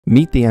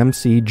Meet the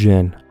MC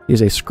Jin.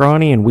 He's a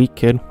scrawny and weak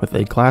kid with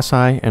a glass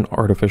eye and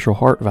artificial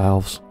heart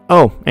valves.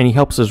 Oh, and he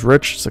helps his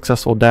rich,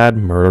 successful dad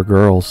murder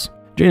girls.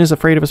 Jin is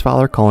afraid of his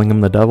father calling him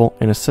the devil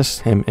and assists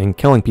him in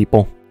killing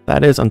people.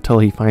 That is until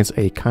he finds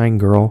a kind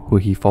girl who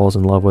he falls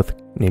in love with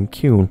named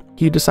Kyun.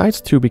 He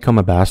decides to become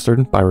a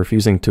bastard by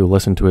refusing to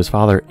listen to his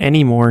father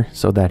anymore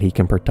so that he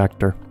can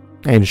protect her.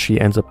 And she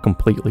ends up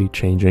completely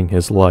changing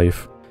his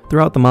life.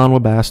 Throughout the manhwa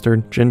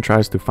Bastard, Jin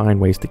tries to find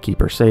ways to keep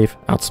her safe,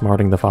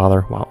 outsmarting the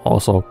father while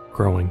also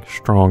growing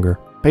stronger.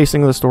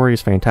 Pacing of the story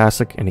is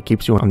fantastic and it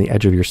keeps you on the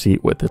edge of your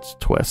seat with its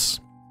twists.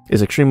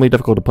 It's extremely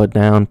difficult to put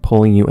down,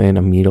 pulling you in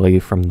immediately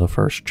from the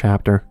first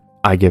chapter.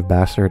 I give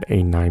Bastard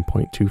a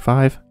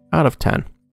 9.25 out of 10.